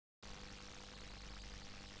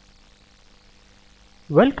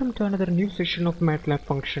Welcome to another new session of Matlab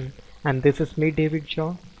function, and this is me David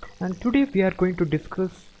John, and today we are going to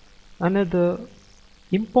discuss another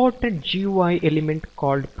important GUI element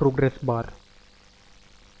called progress bar.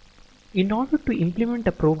 In order to implement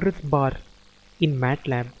a progress bar in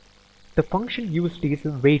Matlab, the function used is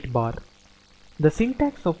waitbar. The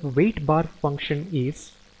syntax of waitbar function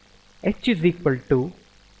is h is equal to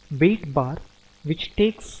waitbar, which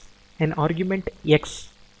takes an argument x,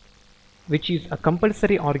 which is a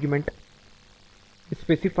compulsory argument. It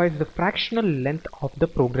specifies the fractional length of the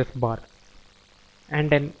progress bar,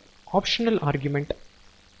 and an optional argument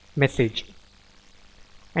message,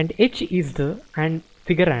 and h is the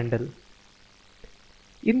figure handle.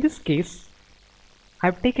 In this case, I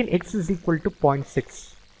have taken x is equal to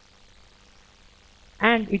 0.6,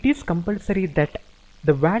 and it is compulsory that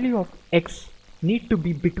the value of x need to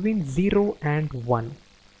be between 0 and 1.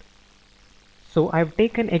 So I have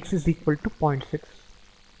taken x is equal to 0.6.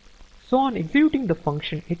 So on executing the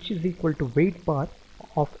function h is equal to waitbar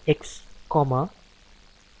of x, comma,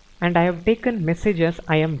 and I have taken message as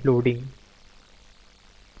I am loading.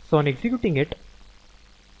 So on executing it,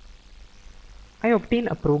 I obtain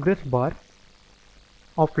a progress bar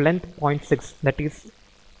of length 0.6, that is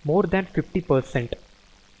more than 50%.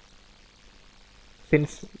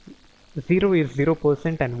 Since 0 is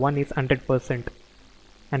 0% and 1 is 100%.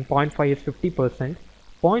 and 0.5 is 50%,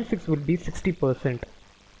 0.6 will be 60%,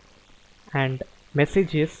 and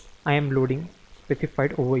message is I am loading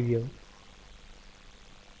specified over here.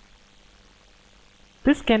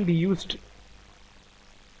 This can be used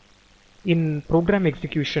in program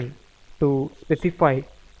execution to specify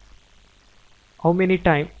how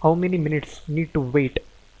many minutes need to wait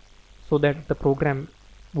so that the program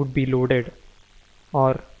would be loaded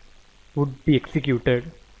or would be executed.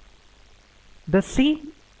 The same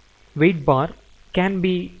wait bar can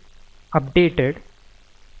be updated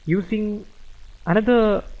using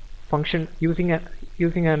another function,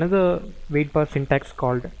 using another wait bar syntax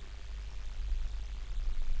called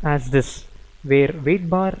as this, where wait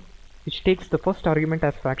bar, which takes the first argument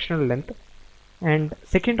as fractional length, and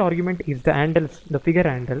second argument is the figure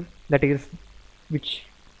handle, that is which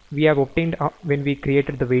we have obtained when we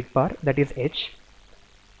created the wait bar, that is h,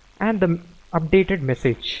 and the updated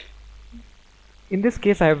message. In this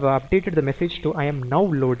case, I have updated the message to I am now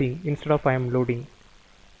loading instead of I am loading.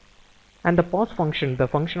 And the pause function, the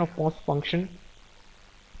function of pause function,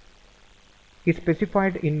 is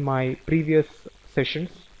specified in my previous sessions,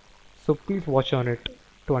 so please watch on it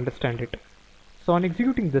to understand it. So on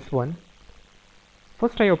executing this one,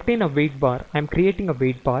 first I obtain a wait bar. I am creating a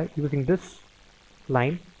wait bar using this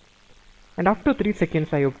line, and after 3 seconds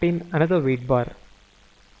I obtain another wait bar.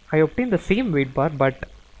 I obtain the same wait bar, but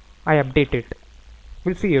I update it.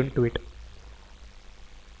 We'll see into it.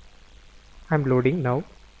 I'm loading now.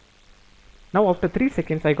 Now after 3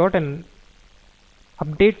 seconds I got an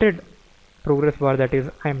updated progress bar, that is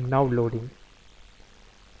I am now loading.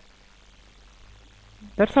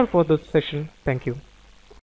 That's all for this session. Thank you.